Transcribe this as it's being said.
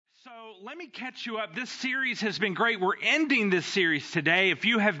let me catch you up. This series has been great. We're ending this series today. If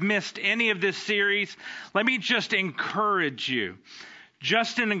you have missed any of this series, let me just encourage you.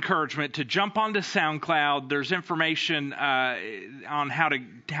 Just an encouragement to jump onto SoundCloud. There's information on how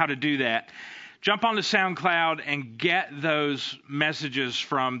to do that. Jump onto SoundCloud and get those messages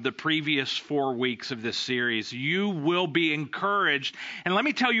from the previous 4 weeks of this series. You will be encouraged. And let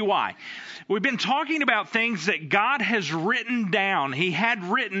me tell you why. We've been talking about things that God has written down. He had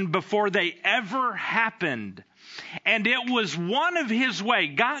written before they ever happened. And it was one of His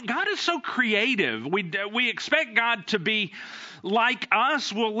ways. God is so creative. We expect God to be like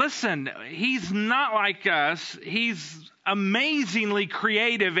us. Well, listen, He's not like us. He's amazingly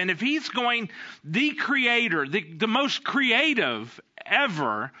creative. And if He's the creator, the most creative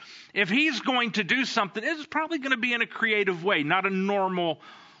ever, if He's going to do something, it's probably going to be in a creative way, not a normal,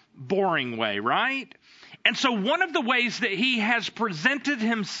 boring way, right? And so one of the ways that He has presented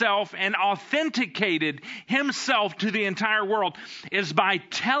Himself and authenticated Himself to the entire world is by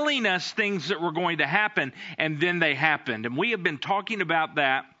telling us things that were going to happen, and then they happened. And we have been talking about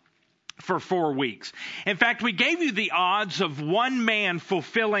that for 4 weeks. In fact, we gave you the odds of one man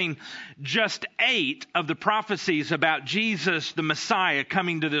fulfilling just 8 of the prophecies about Jesus, the Messiah,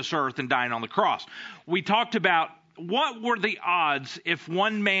 coming to this earth and dying on the cross. We talked about what were the odds if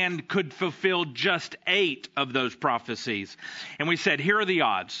one man could fulfill just 8 of those prophecies. And we said, here are the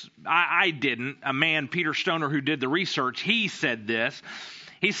odds. I didn't. A man, Peter Stoner, who did the research, he said this.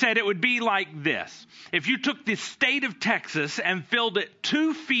 He said it would be like this. If you took the state of Texas and filled it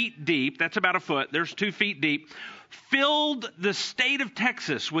 2 feet deep, that's about a foot, there's 2 feet deep, filled the state of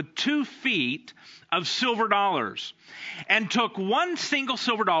Texas with 2 feet of silver dollars, and took one single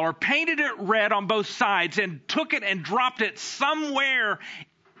silver dollar, painted it red on both sides, and took it and dropped it somewhere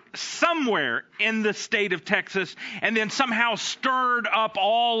in the state of Texas, and then somehow stirred up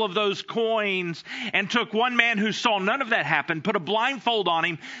all of those coins and took one man who saw none of that happen, put a blindfold on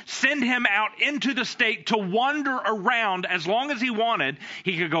him, send him out into the state to wander around as long as he wanted.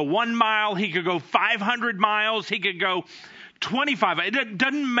 He could go 1 mile, he could go 500 miles, he could go 25. It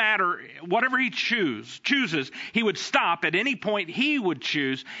doesn't matter. Whatever he chooses, he would stop at any point he would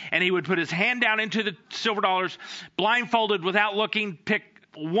choose, and he would put his hand down into the silver dollars, blindfolded without looking, pick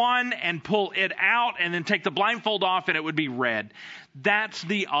one and pull it out, and then take the blindfold off, and it would be red. That's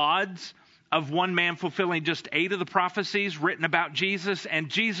the odds of one man fulfilling just 8 of the prophecies written about Jesus, and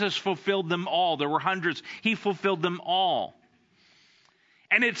Jesus fulfilled them all. There were hundreds. He fulfilled them all.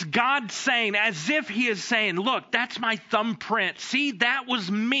 And it's God saying, as if He is saying, look, that's my thumbprint. See, that was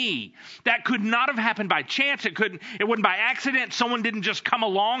me. That could not have happened by chance. It wasn't by accident. Someone didn't just come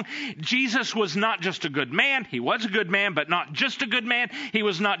along. Jesus was not just a good man. He was a good man, but not just a good man. He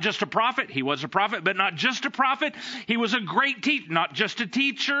was not just a prophet. He was a prophet, but not just a prophet. He was a great teacher, not just a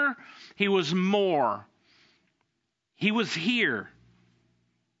teacher. He was more. He was here.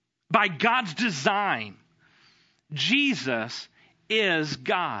 By God's design, Jesus is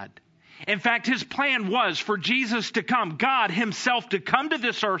God. In fact, His plan was for Jesus to come, God Himself to come to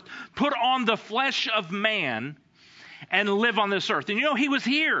this earth, put on the flesh of man, and live on this earth. And He was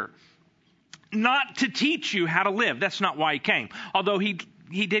here not to teach you how to live. That's not why He came. Although He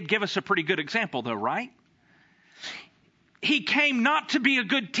did give us a pretty good example though, right? He came not to be a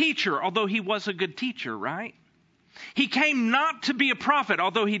good teacher, although He was a good teacher, right? He came not to be a prophet,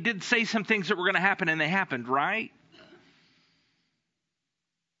 although He did say some things that were going to happen, and they happened, right?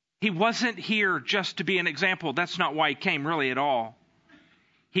 He wasn't here just to be an example. That's not why He came really at all.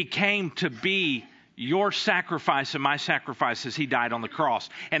 He came to be your sacrifice and my sacrifice as He died on the cross.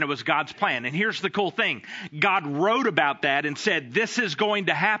 And it was God's plan. And here's the cool thing. God wrote about that and said, this is going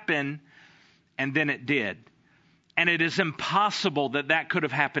to happen. And then it did. And it is impossible that could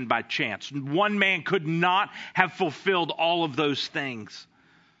have happened by chance. One man could not have fulfilled all of those things.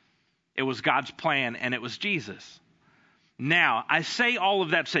 It was God's plan, and it was Jesus. Now, I say all of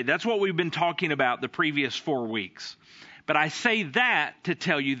that to say, that's what we've been talking about the previous 4 weeks. But I say that to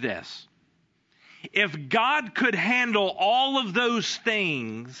tell you this. If God could handle all of those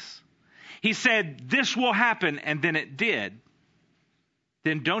things, He said, this will happen, and then it did.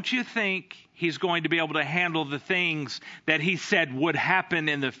 Then don't you think He's going to be able to handle the things that He said would happen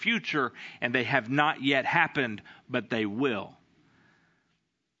in the future, and they have not yet happened, but they will?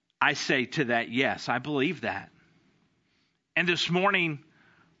 I say to that, yes, I believe that. And this morning,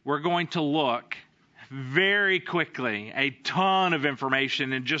 we're going to look very quickly, a ton of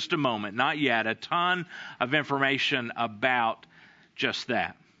information in just a moment, not yet, a ton of information about just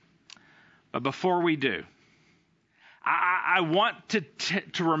that. But before we do, I want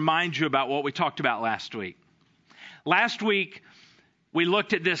to remind you about what we talked about last week. Last week, we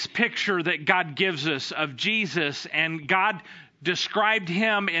looked at this picture that God gives us of Jesus, and God described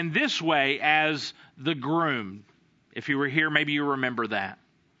him in this way as the groom. If you were here, maybe you remember that.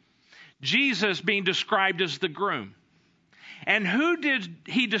 Jesus being described as the groom. And who did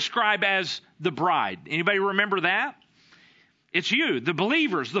he describe as the bride? Anybody remember that? It's you, the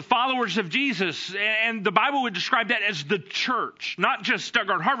believers, the followers of Jesus. And the Bible would describe that as the church, not just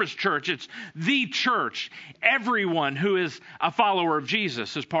Stuttgart Harvest Church. It's the church. Everyone who is a follower of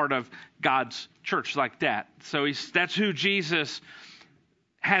Jesus is part of God's church like that. So that's who Jesus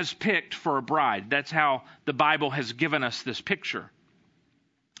has picked for a bride. That's how the Bible has given us this picture.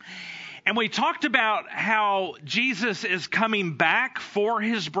 And we talked about how Jesus is coming back for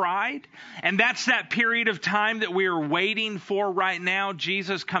his bride. And that's that period of time that we are waiting for right now.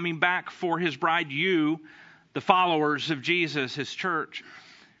 Jesus coming back for his bride. You, the followers of Jesus, his church.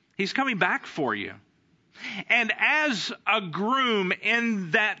 He's coming back for you. And as a groom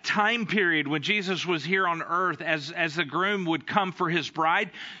in that time period when Jesus was here on earth, as the groom would come for his bride,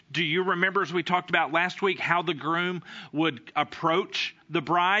 do you remember, as we talked about last week, how the groom would approach the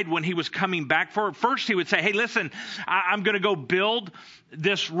bride when he was coming back for her? First, he would say, hey, listen, I'm going to go build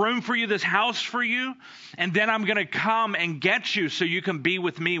this room for you, this house for you, and then I'm going to come and get you so you can be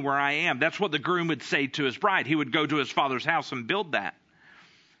with me where I am. That's what the groom would say to his bride. He would go to his father's house and build that.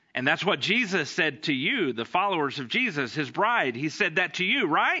 And that's what Jesus said to you, the followers of Jesus, his bride. He said that to you,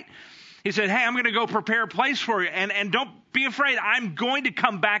 right? He said, hey, I'm going to go prepare a place for you. And don't be afraid. I'm going to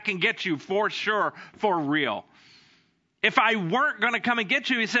come back and get you for sure, for real. If I weren't going to come and get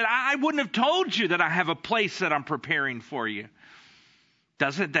you, he said, I wouldn't have told you that I have a place that I'm preparing for you.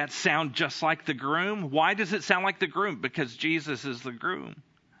 Doesn't that sound just like the groom? Why does it sound like the groom? Because Jesus is the groom.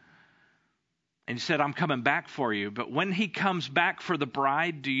 And he said, I'm coming back for you. But when he comes back for the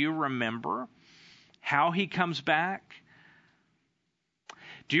bride, do you remember how he comes back?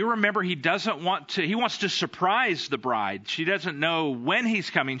 Do you remember he wants to surprise the bride. She doesn't know when he's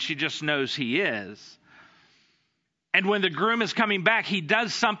coming. She just knows he is. And when the groom is coming back, he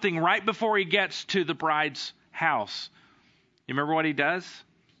does something right before he gets to the bride's house. You remember what he does?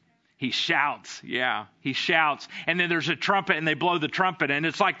 He shouts. Yeah, he shouts. And then there's a trumpet and they blow the trumpet. And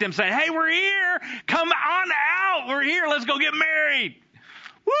it's like them saying, hey, we're here. Come on out. We're here. Let's go get married.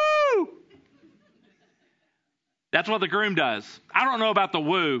 Woo! That's what the groom does. I don't know about the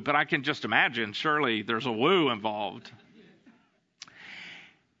woo, but I can just imagine. Surely there's a woo involved.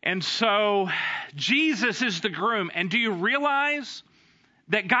 And so Jesus is the groom. And do you realize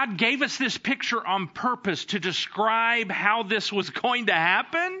that God gave us this picture on purpose to describe how this was going to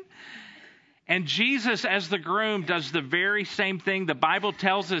happen? And Jesus, as the groom, does the very same thing. The Bible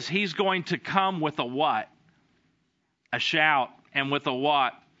tells us he's going to come with a what? A shout. And with a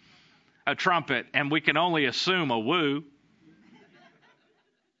what? A trumpet. And we can only assume a woo.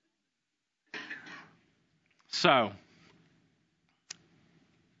 So,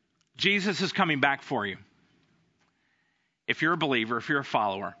 Jesus is coming back for you. If you're a believer, if you're a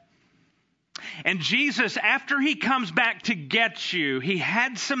follower. And Jesus, after he comes back to get you, he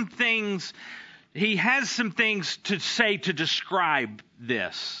has some things to say to describe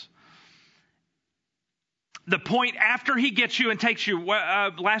this. The point after he gets you and takes you,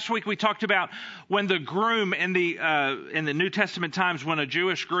 last week we talked about when the groom in the New Testament times, when a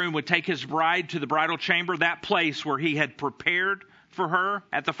Jewish groom would take his bride to the bridal chamber, that place where he had prepared for her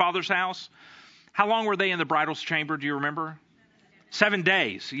at the Father's house. How long were they in the bridal chamber? Do you remember? 7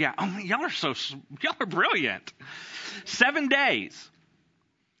 days. Yeah. Oh, y'all are brilliant. 7 days.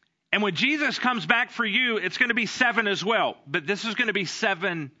 And when Jesus comes back for you, it's going to be 7 as well. But this is going to be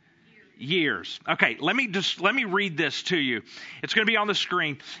 7 years. Okay, let me read this to you. It's going to be on the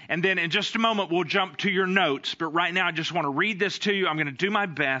screen. And then in just a moment, we'll jump to your notes. But right now, I just want to read this to you. I'm going to do my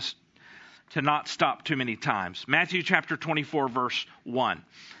best to not stop too many times. Matthew chapter 24, verse 1.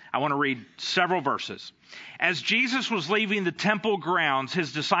 I want to read several verses. As Jesus was leaving the temple grounds,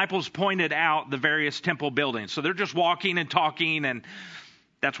 his disciples pointed out the various temple buildings. So they're just walking and talking, and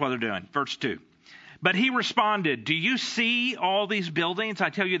that's what they're doing. Verse 2. But he responded, do you see all these buildings? I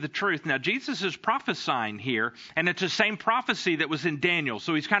tell you the truth. Now, Jesus is prophesying here, and it's the same prophecy that was in Daniel.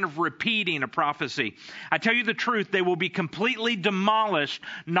 So he's kind of repeating a prophecy. I tell you the truth, they will be completely demolished.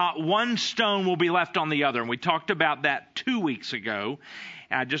 Not one stone will be left on the other. And we talked about that 2 weeks ago.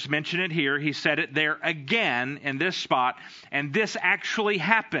 I just mentioned it here. He said it there again in this spot. And this actually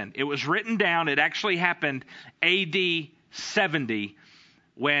happened. It was written down. It actually happened AD 70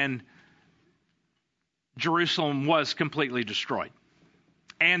 when Jerusalem was completely destroyed.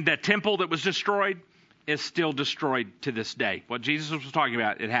 And the temple that was destroyed, is still destroyed to this day. What Jesus was talking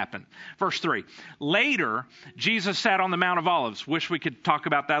about, it happened. Verse 3. Later, Jesus sat on the Mount of Olives. Wish we could talk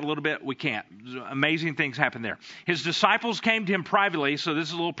about that a little bit. We can't. Amazing things happen there. His disciples came to him privately, so this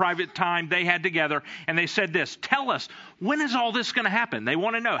is a little private time they had together, and they said this, tell us, when is all this going to happen? They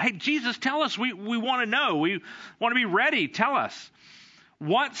want to know. Hey, Jesus, tell us. We want to know. We want to be ready. Tell us.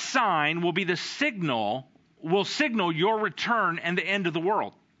 What sign will be the signal, will signal your return and the end of the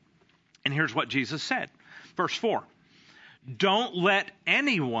world? And here's what Jesus said. Verse 4. Don't let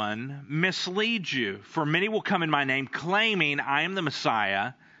anyone mislead you, for many will come in my name claiming I am the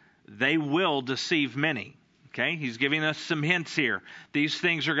Messiah. They will deceive many. Okay, he's giving us some hints here. These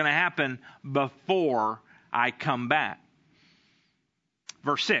things are going to happen before I come back.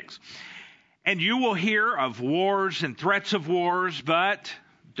 Verse 6. And you will hear of wars and threats of wars, but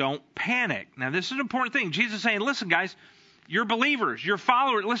don't panic. Now, this is an important thing. Jesus is saying, listen, guys, you're believers, you're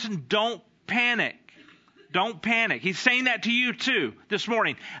followers. Listen, don't panic. Don't panic. He's saying that to you too this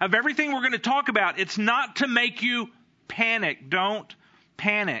morning. Of everything we're going to talk about, it's not to make you panic. Don't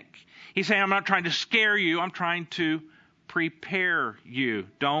panic. He's saying, I'm not trying to scare you. I'm trying to prepare you.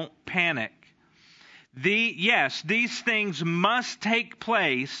 Don't panic. Yes, these things must take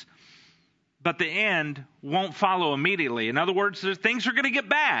place, but the end won't follow immediately. In other words, things are going to get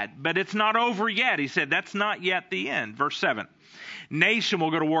bad, but it's not over yet. He said that's not yet the end. Verse 7. Nation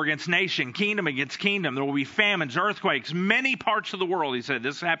will go to war against nation, kingdom against kingdom. There will be famines, earthquakes, many parts of the world. He said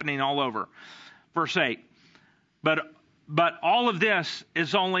this is happening all over. Verse 8. But all of this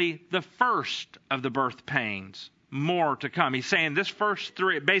is only the first of the birth pains. More to come. He's saying this first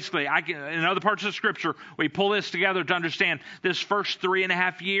three, basically, in other parts of Scripture, we pull this together to understand this first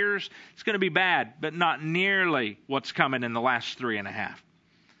 3.5 years, it's going to be bad, but not nearly what's coming in the last 3.5.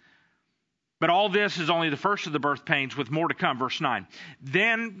 But all this is only the first of the birth pains with more to come. Verse 9.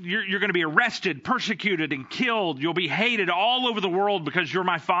 Then you're going to be arrested, persecuted, and killed. You'll be hated all over the world because you're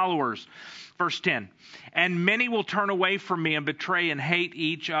my followers. Verse 10. And many will turn away from me and betray and hate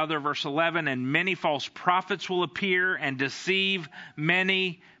each other. Verse 11. And many false prophets will appear and deceive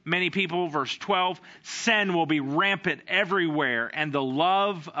many people. Verse 12. Sin will be rampant everywhere, and the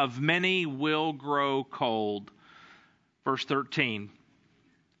love of many will grow cold. Verse 13.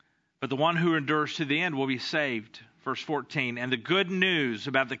 But the one who endures to the end will be saved. Verse 14, and the good news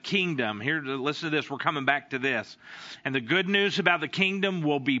about the kingdom, here, listen to this, we're coming back to this. And the good news about the kingdom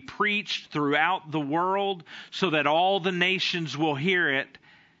will be preached throughout the world so that all the nations will hear it,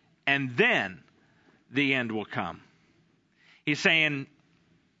 and then the end will come. He's saying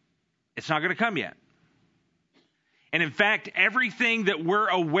it's not going to come yet. And in fact, everything that we're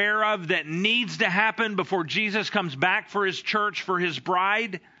aware of that needs to happen before Jesus comes back for his church, for his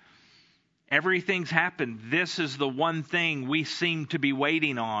bride, everything's happened. This is the one thing we seem to be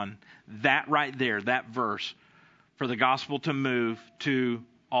waiting on. That right there, that verse, for the gospel to move to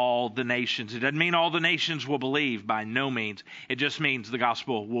all the nations. It doesn't mean all the nations will believe, by no means. It just means the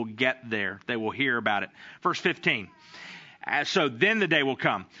gospel will get there. They will hear about it. Verse 15. So then the day will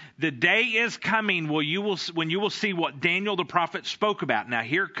come. The day is coming when you will see what Daniel the prophet spoke about. Now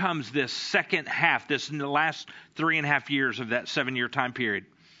here comes this second half, this in the last 3.5 years of that 7-year time period.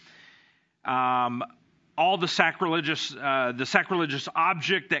 All the sacrilegious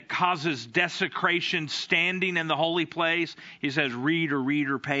object that causes desecration standing in the holy place. He says,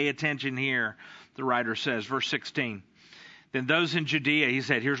 reader, pay attention here. The writer says, verse 16. Then those in Judea, he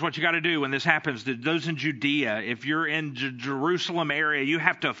said, here's what you got to do when this happens. Those in Judea, if you're in Jerusalem area, you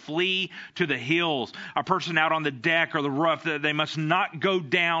have to flee to the hills. A person out on the deck or the roof, they must not go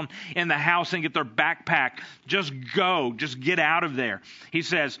down in the house and get their backpack. Just go. Just get out of there. He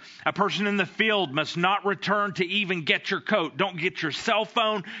says, a person in the field must not return to even get your coat. Don't get your cell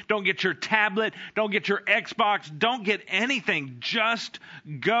phone. Don't get your tablet. Don't get your Xbox. Don't get anything. Just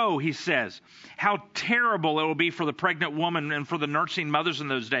go, he says. How terrible it will be for the pregnant woman and for the nursing mothers in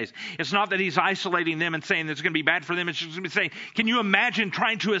those days. It's not that he's isolating them and saying it's going to be bad for them. It's just going to be saying, can you imagine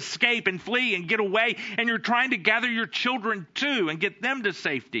trying to escape and flee and get away, and you're trying to gather your children too and get them to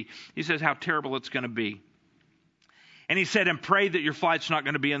safety? He says how terrible it's going to be. And he said, and pray that your flight's not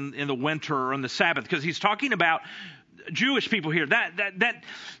going to be in the winter or on the Sabbath, because he's talking about Jewish people here. That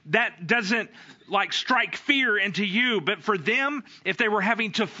doesn't like strike fear into you, but for them, if they were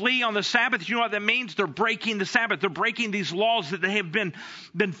having to flee on the Sabbath, you know what that means? They're breaking the Sabbath. They're breaking these laws that they have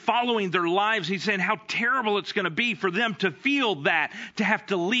been following their lives. He's saying how terrible it's going to be for them to feel that, to have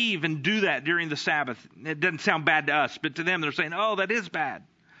to leave and do that during the Sabbath. It doesn't sound bad to us, but to them, they're saying, oh, that is bad.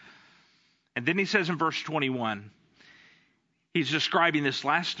 And then he says in verse 21, He's describing this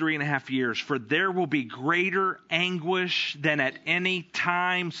last 3.5 years. For there will be greater anguish than at any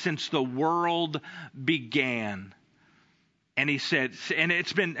time since the world began. And he said, and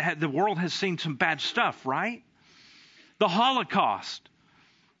the world has seen some bad stuff, right? The Holocaust,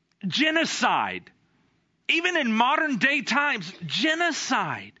 genocide, even in modern day times,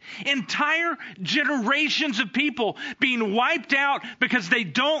 genocide. Entire generations of people being wiped out because they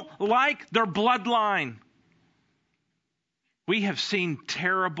don't like their bloodline. We have seen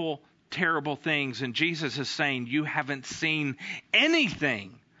terrible, terrible things, and Jesus is saying you haven't seen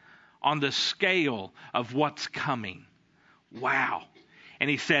anything on the scale of what's coming. Wow. And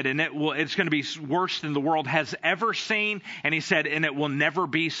he said, and it's going to be worse than the world has ever seen. And he said, and it will never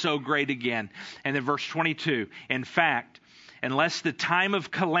be so great again. And then verse 22, in fact, unless the time of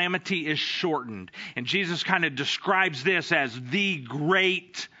calamity is shortened. And Jesus kind of describes this as the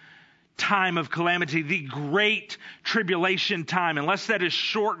great time of calamity, the great tribulation time. Unless that is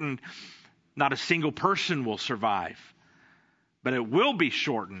shortened, not a single person will survive. But it will be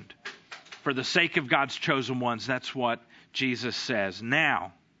shortened for the sake of God's chosen ones. That's what Jesus says.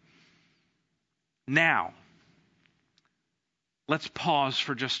 Now, let's pause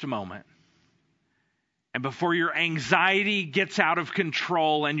for just a moment. And before your anxiety gets out of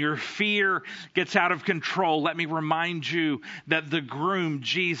control and your fear gets out of control, let me remind you that the groom,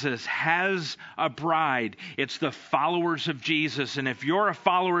 Jesus, has a bride. It's the followers of Jesus. And if you're a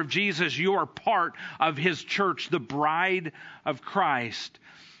follower of Jesus, you are part of his church, the bride of Christ.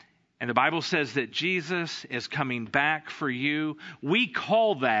 And the Bible says that Jesus is coming back for you. We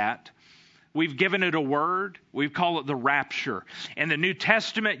call that, we've given it a word, we call it the rapture. In the New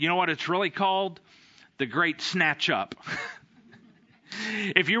Testament, you know what it's really called? The great snatch up.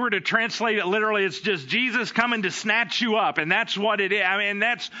 If you were to translate it literally, it's just Jesus coming to snatch you up. And that's what it is. I mean,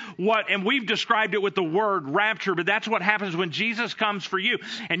 and we've described it with the word rapture, but that's what happens when Jesus comes for you.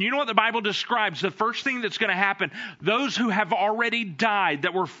 And you know what the Bible describes? The first thing that's going to happen, those who have already died,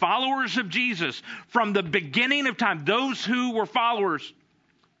 that were followers of Jesus from the beginning of time, those who were followers,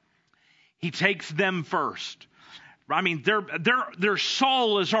 he takes them first. I mean, their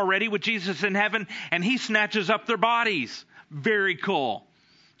soul is already with Jesus in heaven, and he snatches up their bodies. Very cool.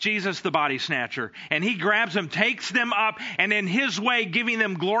 Jesus, the body snatcher. And he grabs them, takes them up, and in his way, giving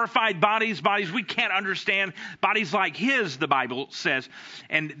them glorified bodies we can't understand, bodies like his, the Bible says,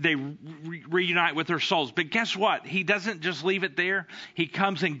 and they reunite with their souls. But guess what? He doesn't just leave it there. He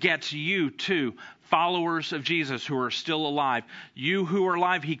comes and gets you too. Followers of Jesus who are still alive. You who are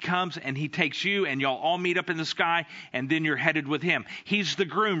alive, he comes and he takes you and y'all all meet up in the sky and then you're headed with him. He's the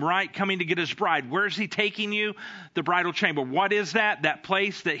groom, right? Coming to get his bride. Where's he taking you? The bridal chamber. What is that? That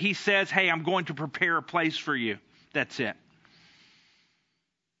place that he says, hey, I'm going to prepare a place for you. That's it.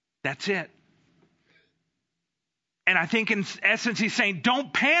 That's it. And I think in essence he's saying,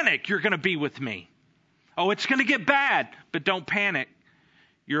 don't panic. You're going to be with me. Oh, it's going to get bad, but don't panic.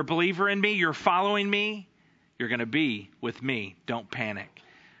 You're a believer in me. You're following me. You're going to be with me. Don't panic.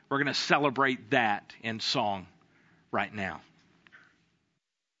 We're going to celebrate that in song right now.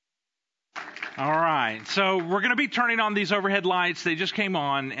 All right. So we're going to be turning on these overhead lights. They just came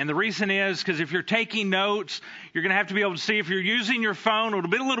on. And the reason is because if you're taking notes, you're going to have to be able to see. If you're using your phone, it'll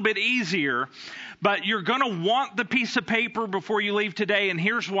be a little bit easier. But you're going to want the piece of paper before you leave today. And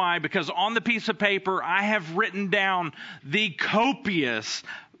here's why. Because on the piece of paper, I have written down the copious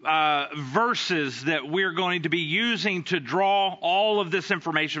verses that we're going to be using to draw all of this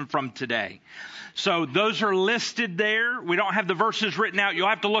information from today. So those are listed there. We don't have the verses written out. You'll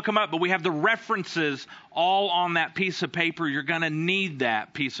have to look them up, but we have the references all on that piece of paper. You're going to need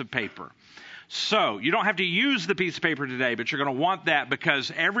that piece of paper. So you don't have to use the piece of paper today, but you're going to want that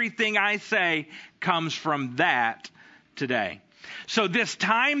because everything I say comes from that today. So this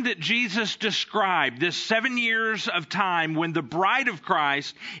time that Jesus described, this 7 years of time when the bride of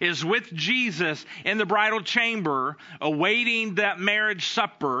Christ is with Jesus in the bridal chamber, awaiting that marriage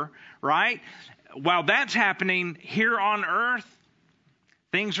supper, right? While that's happening here on earth,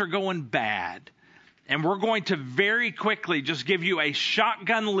 things are going bad. And we're going to very quickly just give you a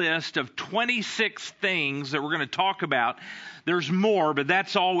shotgun list of 26 things that we're going to talk about. There's more, but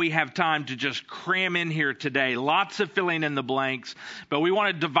that's all we have time to just cram in here today. Lots of filling in the blanks. But we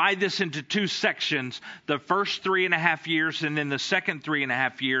want to divide this into two sections, the first 3.5 years and then the second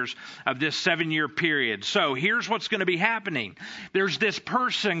 3.5 years of this 7-year period. So here's what's going to be happening. There's this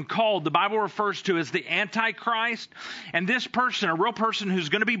person called, the Bible refers to as the Antichrist. And this person, a real person who's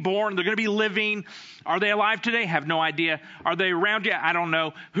going to be born, they're going to be living. Are they alive today? Have no idea. Are they around yet? I don't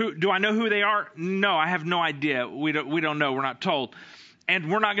know. Do I know who they are? No, I have no idea. We don't know. We're not told. And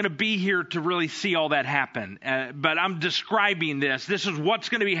we're not going to be here to really see all that happen. But I'm describing this. This is what's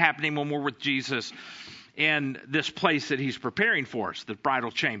going to be happening when we're with Jesus in this place that he's preparing for us, the bridal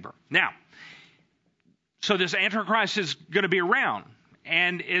chamber. Now, so this Antichrist is going to be around,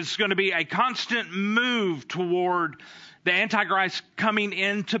 and it's going to be a constant move toward the Antichrist coming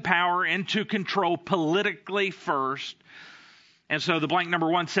into power, into control politically first. And so the blank number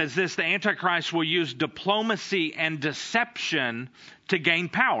 1 says this: the Antichrist will use diplomacy and deception to gain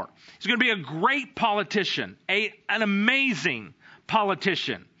power. He's going to be a great politician, an amazing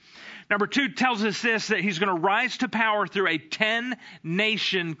politician. Number 2 tells us this, that he's going to rise to power through a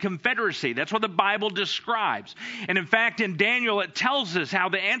 10-nation confederacy. That's what the Bible describes. And in fact, in Daniel, it tells us how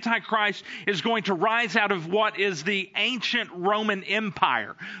the Antichrist is going to rise out of what is the ancient Roman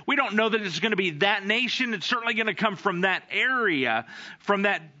Empire. We don't know that it's going to be that nation. It's certainly going to come from that area, from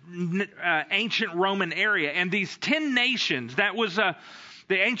that ancient Roman area. And these 10 nations, that was the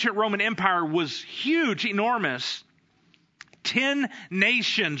ancient Roman Empire was huge, enormous. 10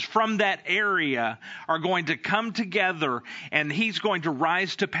 nations from that area are going to come together, and he's going to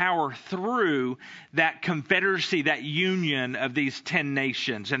rise to power through that confederacy, that union of these 10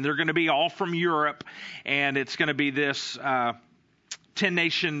 nations. And they're going to be all from Europe, and it's going to be this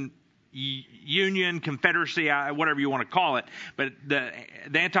 10-nation union, confederacy, whatever you want to call it. But the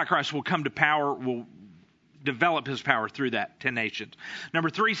Antichrist will come to power, will develop his power through that 10 nations. Number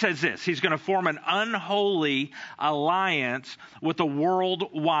 3 says this: he's going to form an unholy alliance with the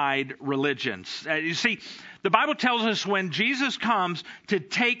worldwide religions. You see, the Bible tells us when Jesus comes to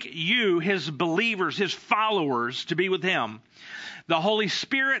take you, his believers, his followers, to be with him, the Holy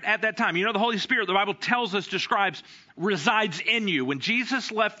Spirit at that time, the Holy Spirit, the Bible tells us, describes, resides in you. When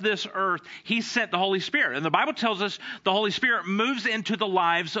Jesus left this earth, he sent the Holy Spirit. And the Bible tells us the Holy Spirit moves into the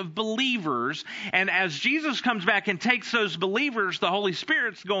lives of believers. And as Jesus comes back and takes those believers, the Holy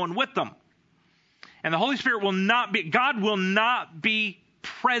Spirit's going with them. And the Holy Spirit God will not be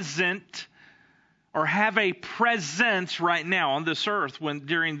present or have a presence right now on this earth when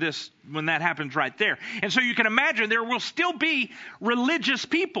that happens right there. And so you can imagine there will still be religious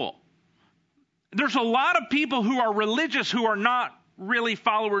people. There's a lot of people who are religious who are not really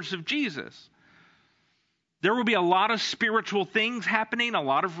followers of Jesus. There will be a lot of spiritual things happening, a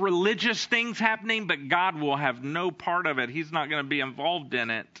lot of religious things happening, but God will have no part of it. He's not going to be involved in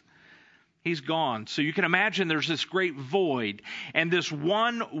it. He's gone. So you can imagine there's this great void, and this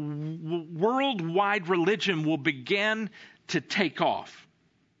one worldwide religion will begin to take off.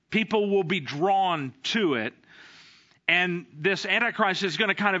 People will be drawn to it, and this Antichrist is going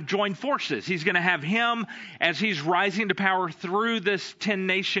to kind of join forces. He's going to have him, as he's rising to power through this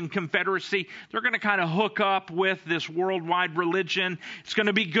 10-nation confederacy, they're going to kind of hook up with this worldwide religion. It's going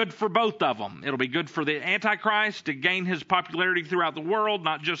to be good for both of them. It'll be good for the Antichrist to gain his popularity throughout the world,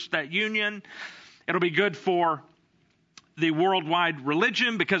 not just that union. It'll be good for the worldwide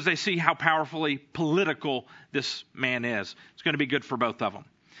religion because they see how powerfully political this man is. It's going to be good for both of them.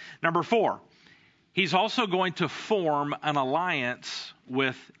 Number 4. He's also going to form an alliance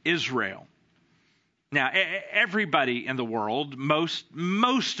with Israel. Now, everybody in the world,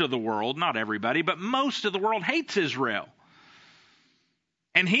 most of the world, not everybody, but most of the world hates Israel.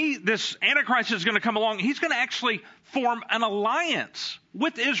 And this Antichrist is going to come along. He's going to actually form an alliance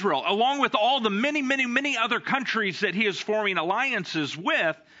with Israel, along with all the many, many, many other countries that he is forming alliances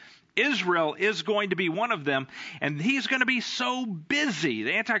with. Israel is going to be one of them, and he's going to be so busy,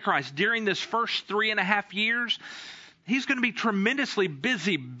 the Antichrist, during this first 3.5 years, he's going to be tremendously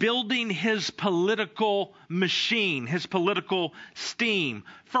busy building his political machine, his political steam,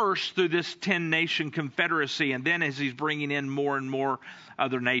 first through this 10-nation confederacy, and then as he's bringing in more and more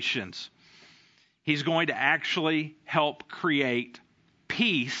other nations. He's going to actually help create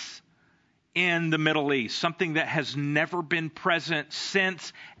peace in the Middle East, something that has never been present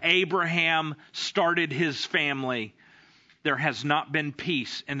since Abraham started his family. There has not been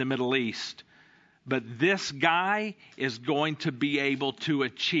peace in the Middle East. But this guy is going to be able to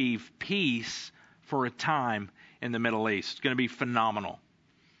achieve peace for a time in the Middle East. It's going to be phenomenal.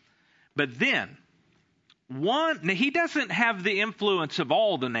 But then, he doesn't have the influence of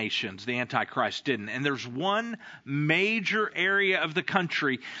all the nations, the Antichrist didn't. And there's one major area of the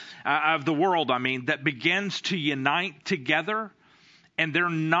country, of the world, that begins to unite together. And they're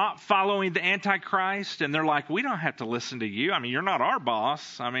not following the Antichrist. And they're like, we don't have to listen to you. You're not our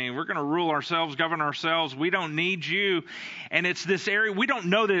boss. We're going to rule ourselves, govern ourselves. We don't need you. And it's this area. We don't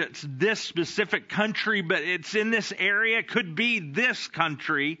know that it's this specific country, but it's in this area. It could be this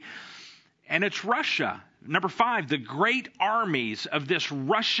country. And it's Russia. Number 5, the great armies of this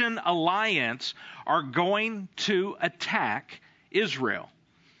Russian alliance are going to attack Israel.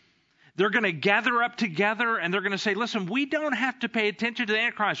 They're going to gather up together and they're going to say, listen, we don't have to pay attention to the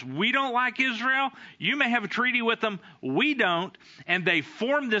Antichrist. We don't like Israel. You may have a treaty with them. We don't. And they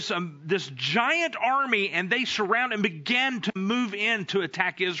form this giant army and they surround and begin to move in to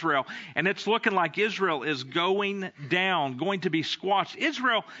attack Israel. And it's looking like Israel is going down, going to be squashed.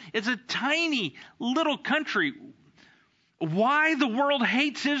 Israel is a tiny little country. Why the world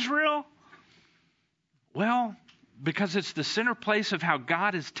hates Israel? Well, because it's the center place of how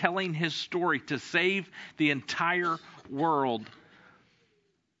God is telling his story to save the entire world.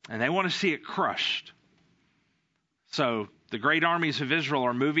 And they want to see it crushed. So the great armies of Israel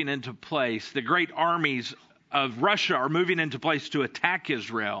are moving into place. The great armies of Russia are moving into place to attack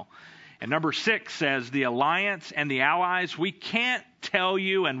Israel. And number 6 says the alliance and the allies, we can't tell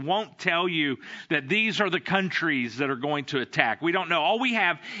you and won't tell you that these are the countries that are going to attack. We don't know. All we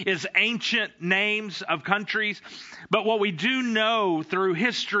have is ancient names of countries. But what we do know through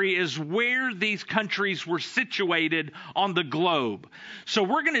history is where these countries were situated on the globe. So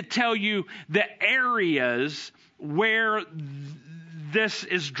we're going to tell you the areas where this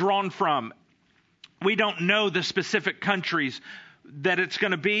is drawn from. We don't know the specific countries that it's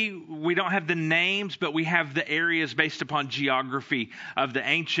going to be. We don't have the names, but we have the areas based upon geography of the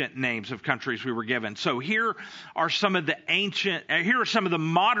ancient names of countries we were given. So here are some of the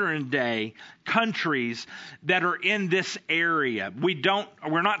modern day countries that are in this area.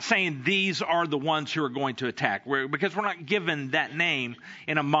 We're not saying these are the ones who are going to attack because we're not given that name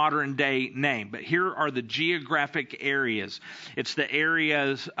in a modern day name. But here are the geographic areas. It's the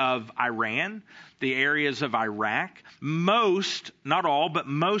areas of Iran, the areas of Iraq, most, not all, but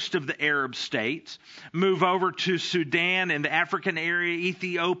most of the Arab states, move over to Sudan and the African area,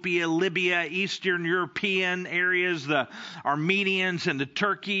 Ethiopia, Libya, Eastern European areas, the Armenians and the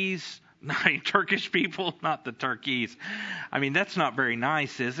Turkeys, Turkish people, not the Turkeys. I mean, that's not very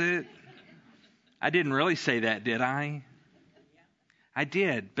nice, is it? I didn't really say that, did I? I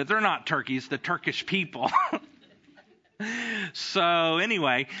did, but they're not Turkeys, the Turkish people. So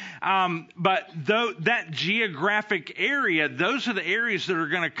anyway, but that geographic area, those are the areas that are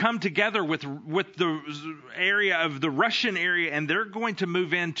going to come together with the area of the Russian area, and they're going to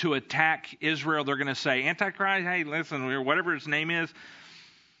move in to attack Israel. They're going to say, Antichrist, hey, listen, whatever his name is,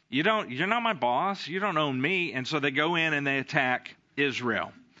 you're not my boss. You don't own me. And so they go in and they attack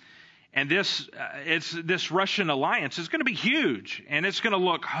Israel. And this Russian alliance is going to be huge, and it's going to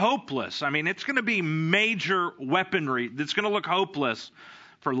look hopeless. I mean, it's going to be major weaponry that's going to look hopeless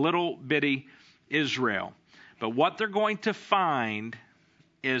for little bitty Israel. But what they're going to find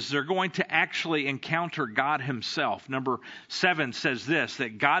is they're going to actually encounter God himself. Number 7 says this,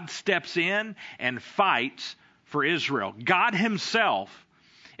 that God steps in and fights for Israel. God himself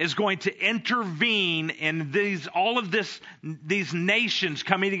is going to intervene in these nations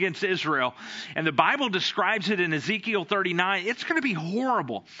coming against Israel. And the Bible describes it in Ezekiel 39. It's going to be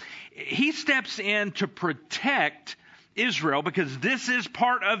horrible. He steps in to protect Israel because this is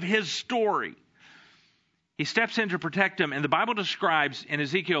part of his story. He steps in to protect them. And the Bible describes in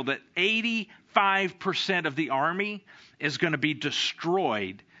Ezekiel that 85% of the army is going to be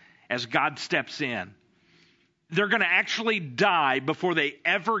destroyed as God steps in. They're going to actually die before they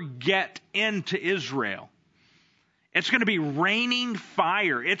ever get into Israel. It's going to be raining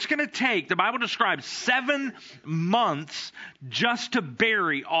fire. It's going to take, the Bible describes, 7 months just to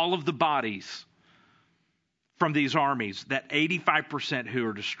bury all of the bodies from these armies, that 85% who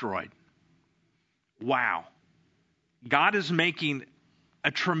are destroyed. Wow. God is making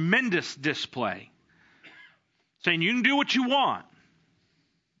a tremendous display, saying you can do what you want,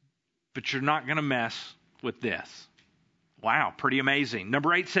 but you're not going to mess with this. Wow, pretty amazing.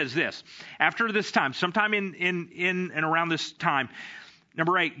 Number 8 says this. After this time, sometime in and around this time,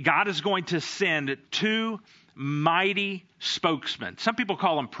 number 8, God is going to send 2 mighty spokesmen. Some people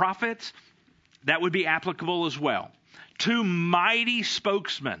call them prophets. That would be applicable as well. 2 mighty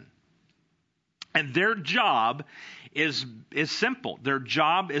spokesmen. And their job is simple. Their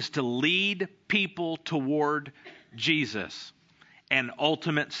job is to lead people toward Jesus and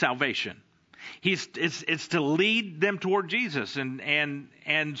ultimate salvation. It's to lead them toward Jesus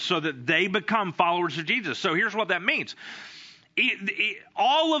and so that they become followers of Jesus. So here's what that means.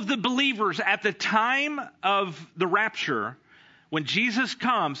 All of the believers at the time of the rapture, when Jesus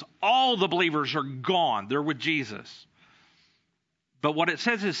comes, all the believers are gone. They're with Jesus. But what it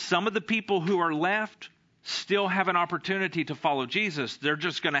says is some of the people who are left still have an opportunity to follow Jesus. They're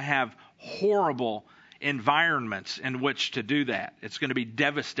just going to have horrible environments in which to do that. It's going to be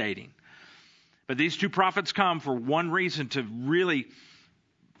devastating. But these 2 prophets come for one reason, to really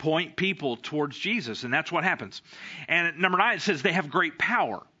point people towards Jesus, and that's what happens. And at number 9, it says they have great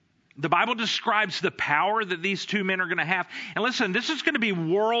power. The Bible describes the power that these two men are going to have. And listen, this is going to be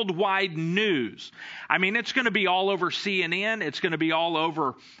worldwide news. I mean, it's going to be all over CNN. It's going to be all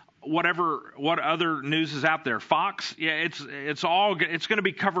over what other news is out there. Fox. Yeah, it's going to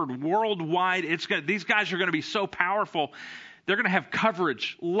be covered worldwide. These guys are going to be so powerful. They're going to have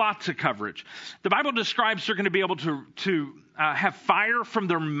coverage, lots of coverage. The Bible describes they're going to be able to have fire from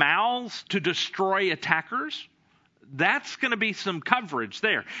their mouths to destroy attackers. That's going to be some coverage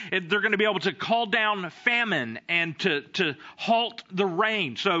there. They're going to be able to call down famine and to halt the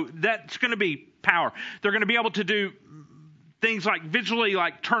rain. So that's going to be power. They're going to be able to do things like visually,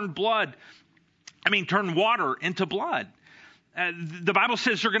 like turn water into blood. The Bible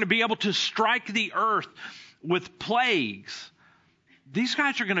says they're going to be able to strike the earth with plagues. These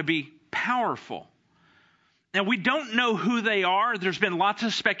guys are going to be powerful. Now, we don't know who they are. There's been lots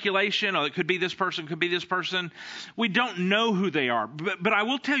of speculation. Oh, it could be this person, could be this person. We don't know who they are. But I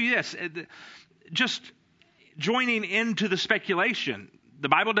will tell you this, just joining into the speculation, the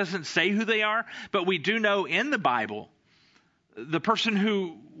Bible doesn't say who they are, but we do know in the Bible, the person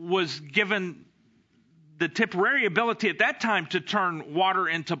who was given the temporary ability at that time to turn water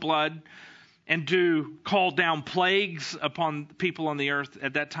into blood and to call down plagues upon people on the earth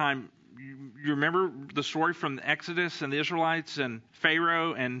at that time. You remember the story from the Exodus and the Israelites and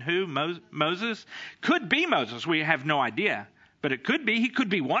Pharaoh and who? Moses? Could be Moses. We have no idea. But it could be. He could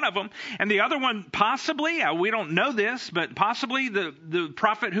be one of them. And the other one, possibly, we don't know this, but possibly the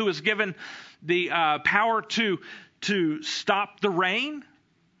prophet who was given the power to stop the rain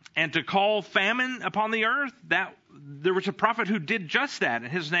and to call famine upon the earth. There was a prophet who did just that,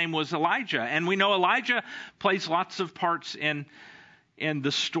 and his name was Elijah. And we know Elijah plays lots of parts in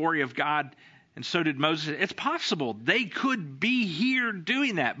the story of God, and so did Moses. It's possible they could be here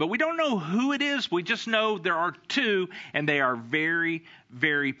doing that, but we don't know who it is. We just know there are two, and they are very,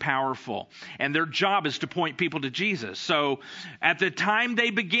 very powerful. And their job is to point people to Jesus. So at the time they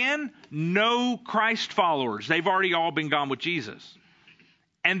begin, no Christ followers. They've already all been gone with Jesus.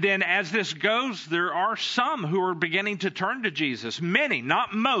 And then as this goes, there are some who are beginning to turn to Jesus. Many,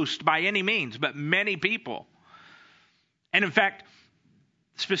 not most by any means, but many people. And in fact,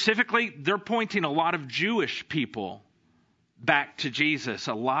 specifically, they're pointing a lot of Jewish people back to Jesus.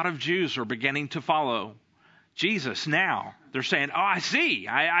 A lot of Jews are beginning to follow Jesus now. They're saying, oh, I see.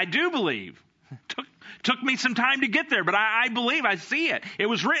 I do believe. Took me some time to get there, but I believe. I see it. It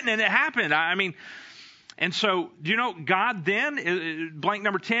was written and it happened. And so, do you know, God then, blank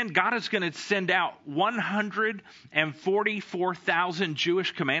number 10, God is going to send out 144,000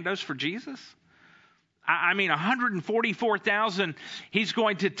 Jewish commandos for Jesus. 144,000 he's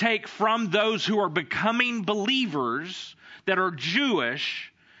going to take from those who are becoming believers that are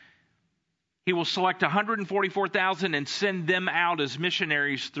Jewish. He will select 144,000 and send them out as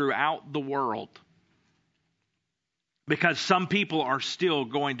missionaries throughout the world. Because some people are still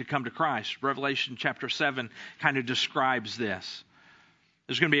going to come to Christ. Revelation chapter 7 kind of describes this.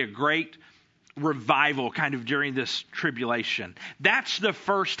 There's going to be a great revival kind of during this tribulation. That's the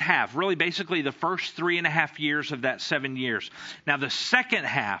first half, really basically the first 3.5 years of that 7 years. Now the second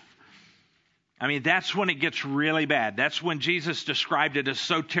half, that's when it gets really bad. That's when Jesus described it as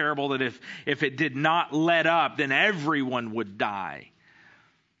so terrible that if it did not let up, then everyone would die.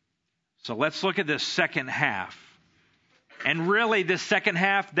 So let's look at this second half. And really this second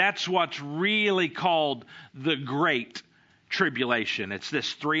half, that's what's really called the Great Tribulation. It's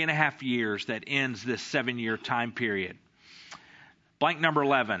this 3.5 years that ends this 7-year time period. Blank number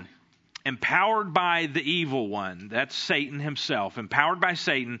 11. Empowered by the evil one, that's Satan himself. Empowered by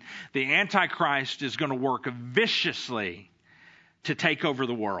Satan, the Antichrist is going to work viciously to take over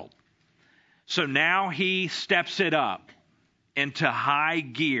the world. So now he steps it up into high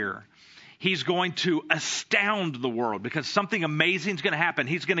gear. He's going to astound the world because something amazing is going to happen.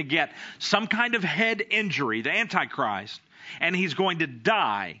 He's going to get some kind of head injury, the Antichrist, and he's going to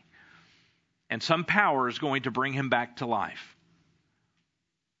die, and some power is going to bring him back to life.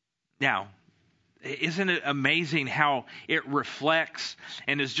 Now, isn't it amazing how it reflects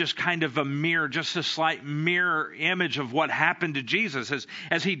and is just kind of just a slight mirror image of what happened to Jesus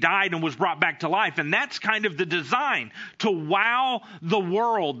as he died and was brought back to life? And that's kind of the design, to wow the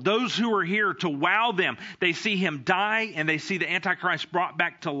world, those who are here, to wow them. They see him die and they see the Antichrist brought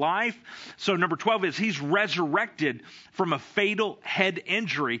back to life. So number 12 is he's resurrected from a fatal head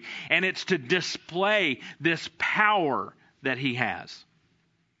injury, and it's to display this power that he has.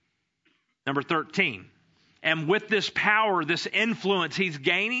 Number 13, and with this power, this influence he's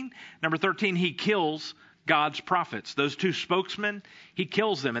gaining, number 13, he kills God's prophets. Those two spokesmen, he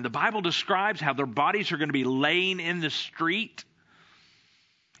kills them. And the Bible describes how their bodies are going to be laying in the street.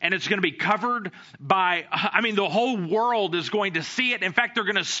 And it's going to be covered by, the whole world is going to see it. In fact, they're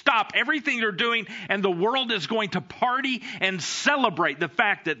going to stop everything they're doing, and the world is going to party and celebrate the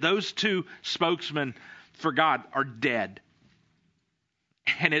fact that those two spokesmen for God are dead.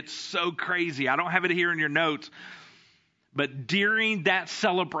 And it's so crazy. I don't have it here in your notes, but during that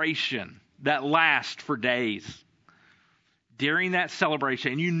celebration that lasts for days, during that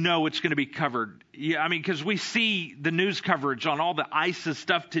celebration, and it's going to be covered. Because we see the news coverage on all the ISIS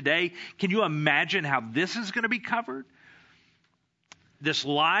stuff today. Can you imagine how this is going to be covered? This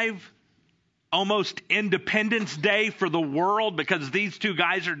live, almost Independence Day for the world because these two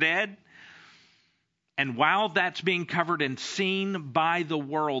guys are dead. And while that's being covered and seen by the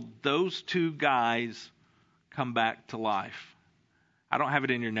world, those two guys come back to life. I don't have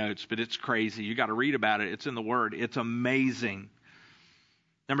it in your notes, but it's crazy. You got to read about it. It's in the Word. It's amazing.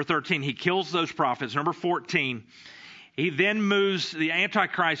 Number 13, he kills those prophets. Number 14, he then the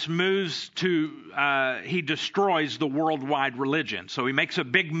Antichrist moves he destroys the worldwide religion. So he makes a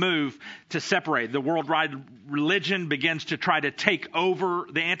big move to separate. The worldwide religion begins to try to take over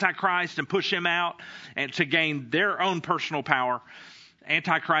the Antichrist and push him out and to gain their own personal power.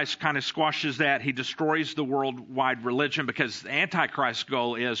 Antichrist kind of squashes that. He destroys the worldwide religion because the Antichrist's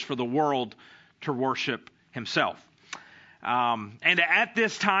goal is for the world to worship himself. And at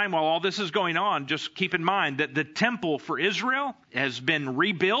this time, while all this is going on, just keep in mind that the temple for Israel has been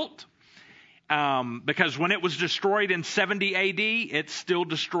rebuilt because when it was destroyed in 70 AD, it's still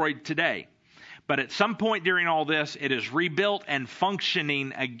destroyed today. But at some point during all this, it is rebuilt and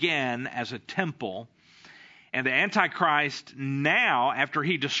functioning again as a temple. And the Antichrist now, after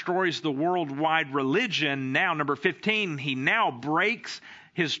he destroys the worldwide religion, now, number 15, he now breaks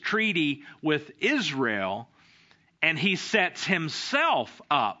his treaty with Israel, and he sets himself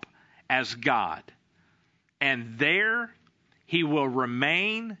up as God. And there he will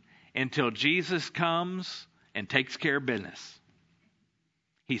remain until Jesus comes and takes care of business.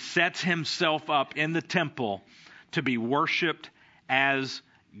 He sets himself up in the temple to be worshiped as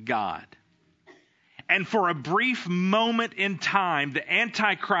God. And for a brief moment in time, the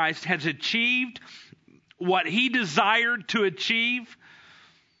Antichrist has achieved what he desired to achieve,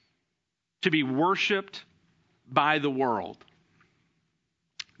 to be worshiped by the world.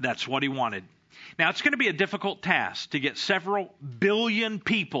 That's what he wanted. Now, it's going to be a difficult task to get several billion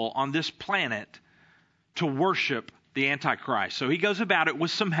people on this planet to worship the Antichrist. So he goes about it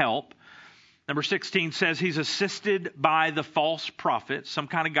with some help. Number 16 says he's assisted by the false prophet, some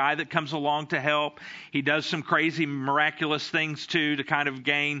kind of guy that comes along to help. He does some crazy, miraculous things too to kind of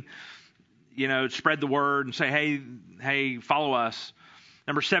gain, spread the word and say, hey, follow us.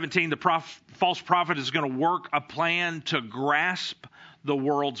 Number 17, the false prophet is going to work a plan to grasp the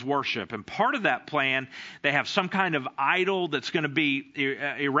world's worship. And part of that plan, they have some kind of idol that's going to be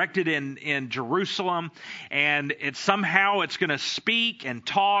erected in Jerusalem, and it's going to speak and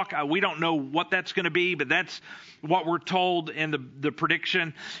talk. We don't know what that's going to be, but that's what we're told in the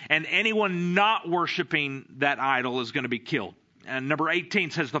prediction. And anyone not worshiping that idol is going to be killed. And number 18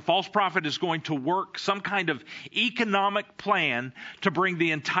 says the false prophet is going to work some kind of economic plan to bring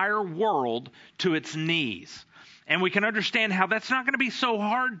the entire world to its knees. And we can understand how that's not going to be so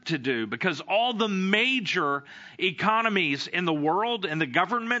hard to do because all the major economies in the world and the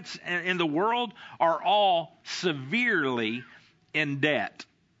governments in the world are all severely in debt.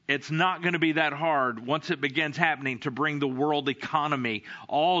 It's not going to be that hard once it begins happening to bring the world economy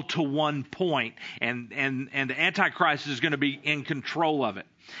all to one point, and the Antichrist is going to be in control of it.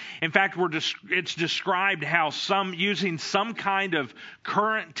 In fact, it's described how using some kind of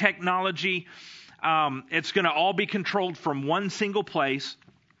current technology, it's going to all be controlled from one single place.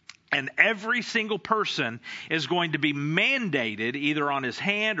 And every single person is going to be mandated either on his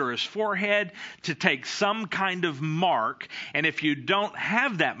hand or his forehead to take some kind of mark. And if you don't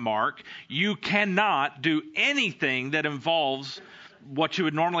have that mark, you cannot do anything that involves what you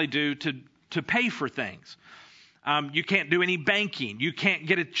would normally do to pay for things. You can't do any banking. You can't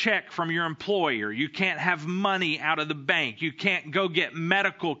get a check from your employer. You can't have money out of the bank. You can't go get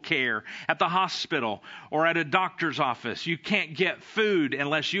medical care at the hospital or at a doctor's office. You can't get food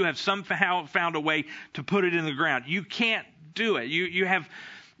unless you have somehow found a way to put it in the ground. You can't do it.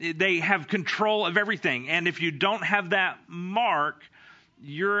 They have control of everything. And if you don't have that mark,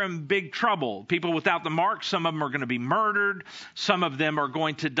 you're in big trouble. People without the mark, some of them are going to be murdered. Some of them are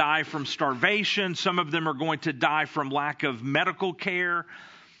going to die from starvation. Some of them are going to die from lack of medical care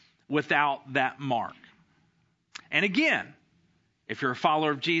without that mark. And again, If you're a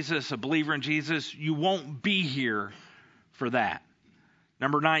follower of Jesus, a believer in Jesus, you won't be here for that.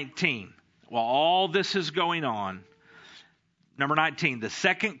 Number 19, while all this is going on, number 19, the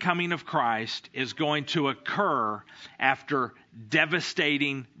second coming of Christ is going to occur after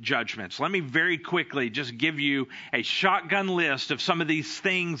devastating judgments. Let me very quickly just give you a shotgun list of some of these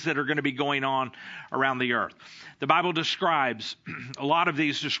things that are going to be going on around the earth. The Bible describes, a lot of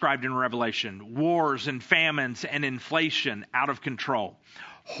these described in Revelation, wars and famines and inflation out of control,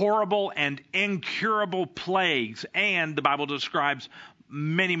 horrible and incurable plagues, and the Bible describes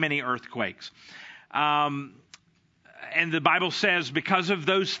many, many earthquakes. And the Bible says because of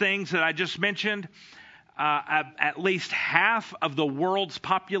those things that I just mentioned, at least half of the world's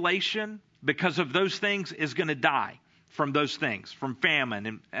population, because of those things, is going to die from those things, from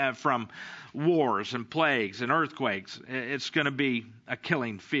famine and from wars and plagues and earthquakes. It's going to be a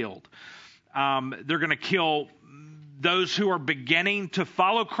killing field. They're going to kill those who are beginning to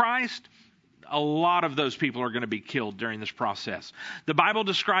follow Christ. A lot of those people are going to be killed during this process. The Bible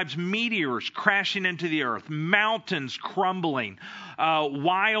describes meteors crashing into the earth, mountains crumbling,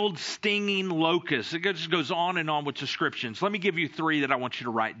 wild stinging locusts. It just goes on and on with descriptions. Let me give you 3 that I want you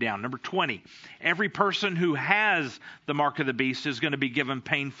to write down. Number 20, every person who has the mark of the beast is going to be given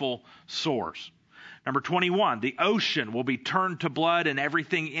painful sores. Number 21, the ocean will be turned to blood and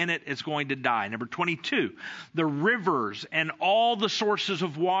everything in it is going to die. Number 22, the rivers and all the sources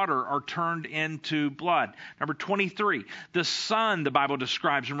of water are turned into blood. Number 23, the sun, the Bible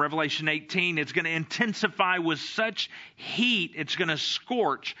describes in Revelation 18, it's going to intensify with such heat, it's going to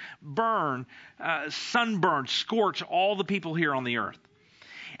scorch, burn, sunburn, scorch all the people here on the earth.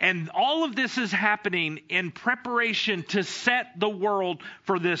 And all of this is happening in preparation to set the world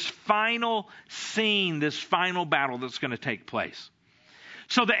for this final scene, this final battle that's going to take place.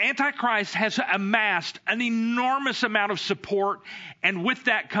 So the Antichrist has amassed an enormous amount of support, and with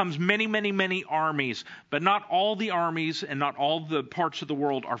that comes many, many, many armies. But not all the armies and not all the parts of the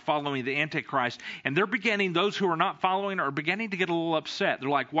world are following the Antichrist. And those who are not following are beginning to get a little upset. They're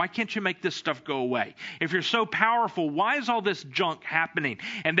like, why can't you make this stuff go away? If you're so powerful, why is all this junk happening?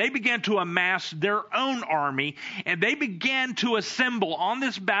 And they began to amass their own army, and they began to assemble on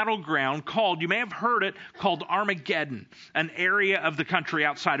this battleground called, you may have heard it, called Armageddon, an area of the country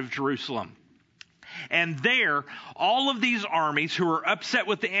outside of Jerusalem. And there, all of these armies who are upset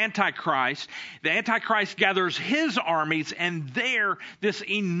with the Antichrist gathers his armies, and there, this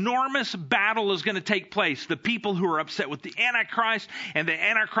enormous battle is going to take place. The people who are upset with the Antichrist, and the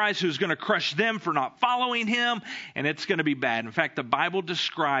Antichrist who's going to crush them for not following him, and it's going to be bad. In fact, the Bible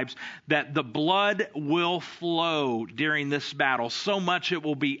describes that the blood will flow during this battle, so much it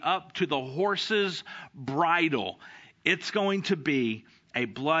will be up to the horse's bridle. It's going to be a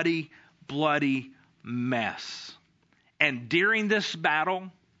bloody, bloody mess. And during this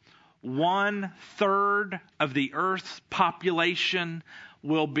battle, 1/3 of the earth's population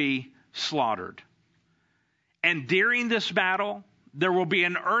will be slaughtered. And during this battle, there will be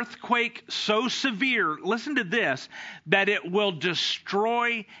an earthquake so severe, listen to this, that it will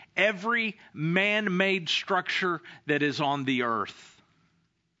destroy every man-made structure that is on the earth.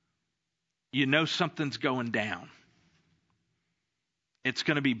 You know something's going down. It's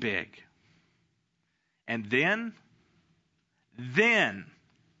going to be big. And then,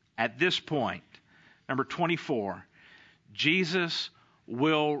 at this point, number 24, Jesus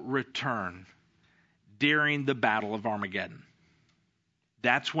will return during the Battle of Armageddon.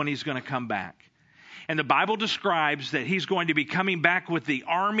 That's when he's going to come back. And the Bible describes that he's going to be coming back with the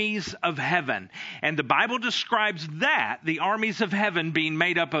armies of heaven. And the Bible describes that, the armies of heaven, being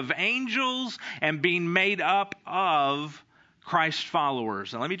made up of angels and being made up of Christ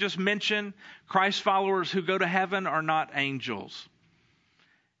followers. And let me just mention, Christ followers who go to heaven are not angels.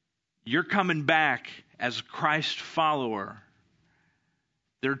 You're coming back as a Christ follower.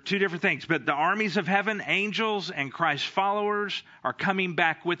 There are 2 different things, but the armies of heaven, angels and Christ followers, are coming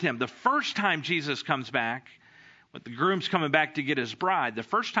back with him. The first time Jesus comes back, with the groom's coming back to get his bride, the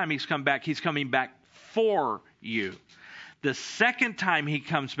first time he's coming back for you. The second time he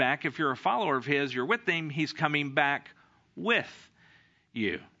comes back, if you're a follower of his, you're with him, he's coming back with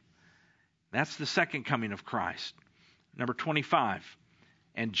you. That's the second coming of Christ. Number 25.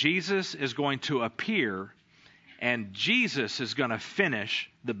 And Jesus is going to appear, and Jesus is going to finish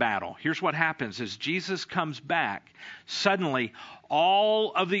the battle. Here's what happens. As Jesus comes back, suddenly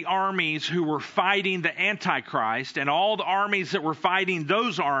all of the armies who were fighting the Antichrist and all the armies that were fighting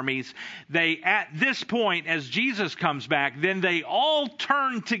those armies, at this point, as Jesus comes back, then they all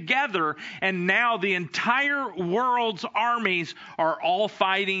turn together, and now the entire world's armies are all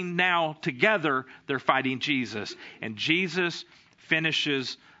fighting now together. They're fighting Jesus. And Jesus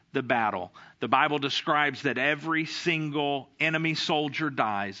finishes the battle. The Bible describes that every single enemy soldier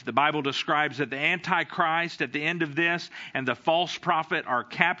dies. The Bible describes that the Antichrist at the end of this and the false prophet are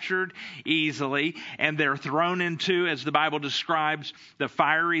captured easily, and they're thrown into, as the Bible describes, the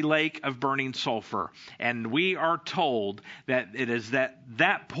fiery lake of burning sulfur. And we are told that it is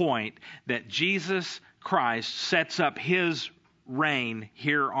that point that Jesus Christ sets up his reign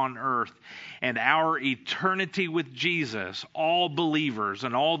here on earth. And our eternity with Jesus, all believers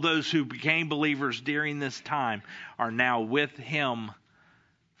and all those who became believers during this time are now with him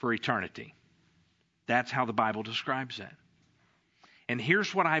for eternity. That's how the Bible describes it. And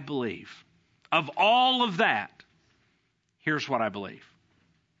here's what I believe. Of all of that, here's what I believe.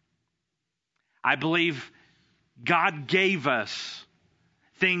 I believe God gave us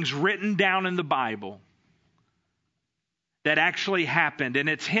things written down in the Bible that actually happened. And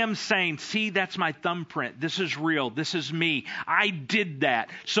it's him saying, see, that's my thumbprint. This is real. This is me. I did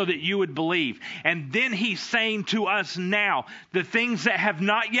that so that you would believe. And then he's saying to us now, the things that have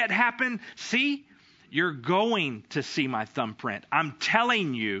not yet happened, see, you're going to see my thumbprint. I'm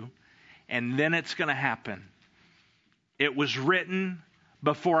telling you, and then it's going to happen. It was written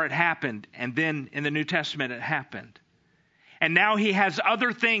before it happened. And then in the New Testament, it happened. And now he has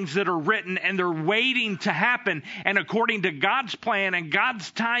other things that are written and they're waiting to happen. And according to God's plan and God's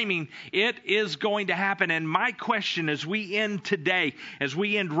timing, it is going to happen. And my question as we end today, as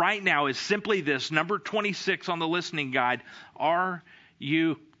we end right now, is simply this. Number 26 on the listening guide. Are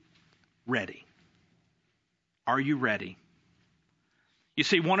you ready? Are you ready? You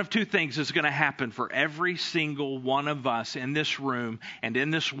see, one of two things is going to happen for every single one of us in this room and in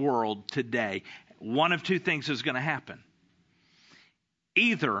this world today. One of two things is going to happen.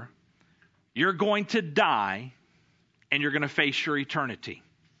 Either you're going to die and you're going to face your eternity.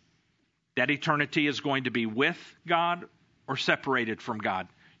 That eternity is going to be with God or separated from God.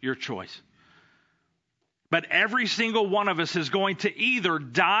 Your choice. But every single one of us is going to either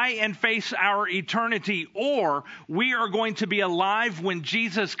die and face our eternity, or we are going to be alive when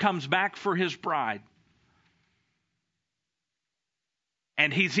Jesus comes back for his bride.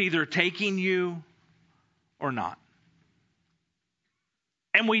 And he's either taking you or not.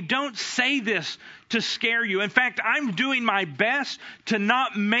 And we don't say this to scare you. In fact, I'm doing my best to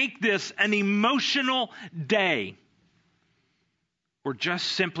not make this an emotional day. We're just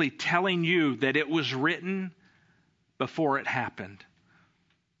simply telling you that it was written before it happened.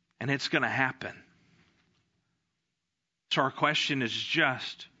 And it's going to happen. So our question is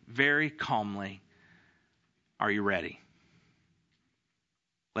just very calmly, are you ready?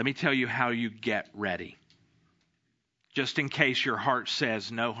 Let me tell you how you get ready. Just in case your heart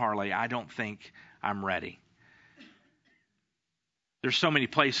says, no, Harley, I don't think I'm ready. There's so many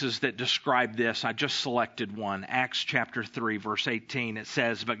places that describe this. I just selected one. Acts chapter 3, verse 18. It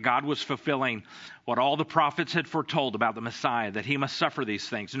says, but God was fulfilling what all the prophets had foretold about the Messiah, that he must suffer these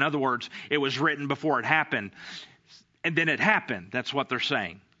things. In other words, it was written before it happened. And then it happened. That's what they're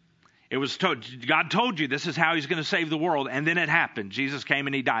saying. It was told, God told you this is how he's going to save the world. And then it happened. Jesus came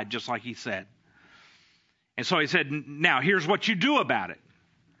and he died just like he said. And so he said, now here's what you do about it.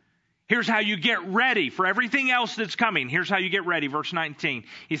 Here's how you get ready for everything else that's coming. Here's how you get ready. Verse 19.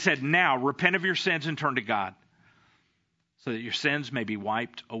 He said, now repent of your sins and turn to God so that your sins may be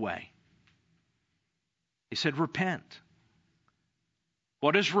wiped away. He said, repent.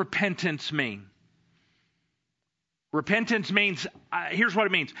 What does repentance mean? Repentance means, here's what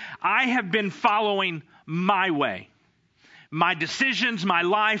it means. I have been following my way. My decisions, my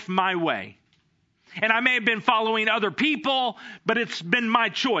life, my way. And I may have been following other people, but it's been my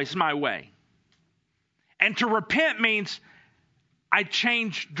choice, my way. And to repent means I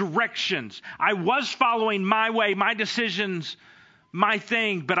changed directions. I was following my way, my decisions, my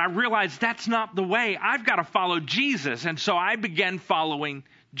thing, but I realized that's not the way. I've got to follow Jesus. And so I began following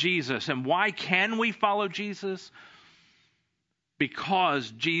Jesus. And why can we follow Jesus?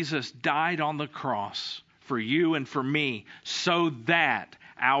 Because Jesus died on the cross for you and for me so that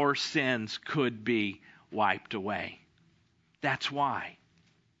our sins could be wiped away. That's why.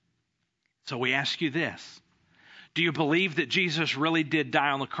 So we ask you this. Do you believe that Jesus really did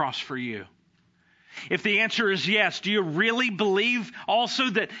die on the cross for you? If the answer is yes, do you really believe also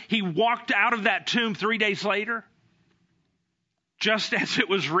that he walked out of that tomb 3 days later? Just as it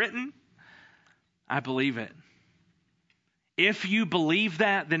was written? I believe it. If you believe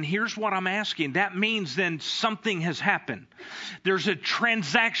that, then here's what I'm asking. That means then something has happened. There's a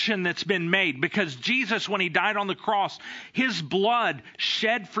transaction that's been made because Jesus, when he died on the cross, his blood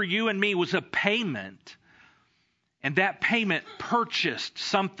shed for you and me was a payment. And that payment purchased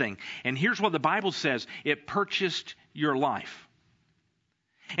something. And here's what the Bible says. It purchased your life.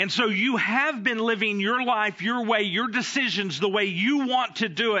 And so you have been living your life your way, your decisions the way you want to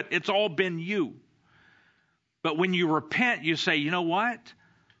do it. It's all been you. But when you repent, you say, you know what?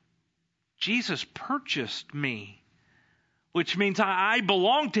 Jesus purchased me, which means I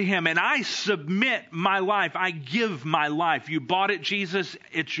belong to him and I submit my life. I give my life. You bought it, Jesus.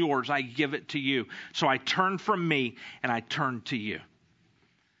 It's yours. I give it to you. So I turn from me and I turn to you.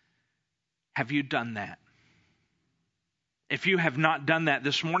 Have you done that? If you have not done that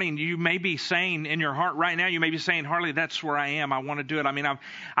this morning, you may be saying in your heart right now, you may be saying, Harley, that's where I am. I want to do it. I mean,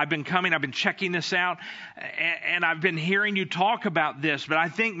 I've been coming, I've been checking this out, and I've been hearing you talk about this, but I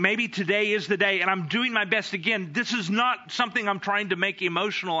think maybe today is the day, and I'm doing my best. Again, this is not something I'm trying to make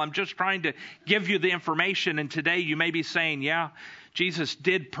emotional. I'm just trying to give you the information, and today you may be saying, yeah, Jesus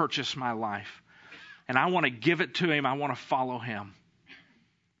did purchase my life, and I want to give it to him. I want to follow him.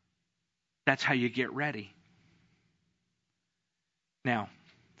 That's how you get ready. Now,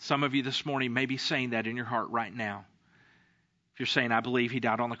 some of you this morning may be saying that in your heart right now. If you're saying, I believe he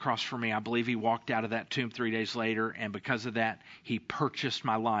died on the cross for me. I believe he walked out of that tomb 3 days later, and because of that, he purchased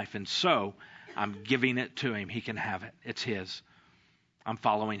my life. And so, I'm giving it to him. He can have it. It's his. I'm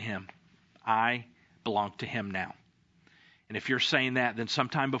following him. I belong to him now. And if you're saying that, then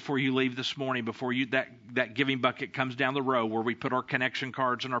sometime before you leave this morning, before you that giving bucket comes down the row where we put our connection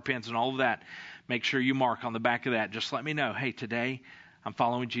cards and our pins and all of that, make sure you mark on the back of that. Just let me know, hey, today I'm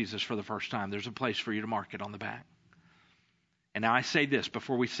following Jesus for the first time. There's a place for you to mark it on the back. And now I say this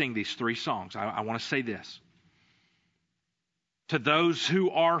before we sing these 3 songs. I want to say this. To those who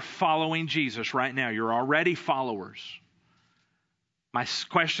are following Jesus right now, you're already followers. My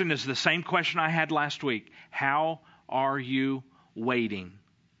question is the same question I had last week. How are you waiting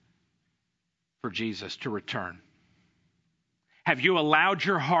for Jesus to return? Have you allowed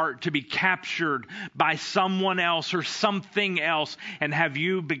your heart to be captured by someone else or something else? And have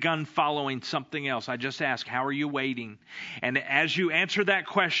you begun following something else? I just ask, how are you waiting? And as you answer that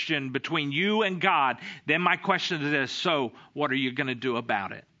question between you and God, then my question is this, so what are you going to do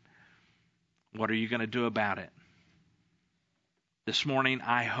about it? What are you going to do about it? This morning,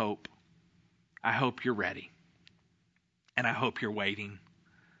 I hope you're ready. And I hope you're waiting.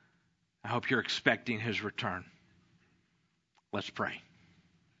 I hope you're expecting his return. Let's pray.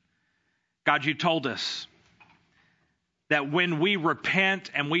 God, you told us that when we repent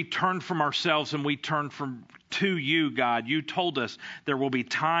and we turn from ourselves and we turn to you, God, you told us there will be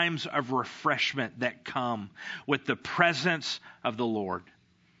times of refreshment that come with the presence of the Lord.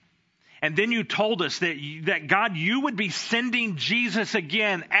 And then you told us that God, you would be sending Jesus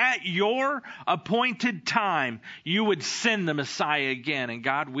again at your appointed time. You would send the Messiah again. And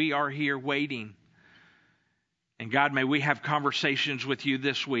God, we are here waiting. And God, may we have conversations with you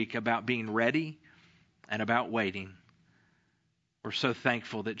this week about being ready and about waiting. We're so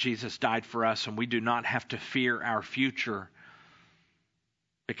thankful that Jesus died for us and we do not have to fear our future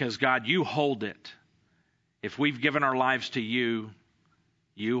because, God, you hold it. If we've given our lives to you,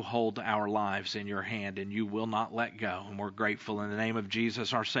 you hold our lives in your hand and you will not let go. And we're grateful. In the name of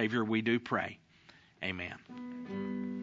Jesus, our Savior, we do pray. Amen.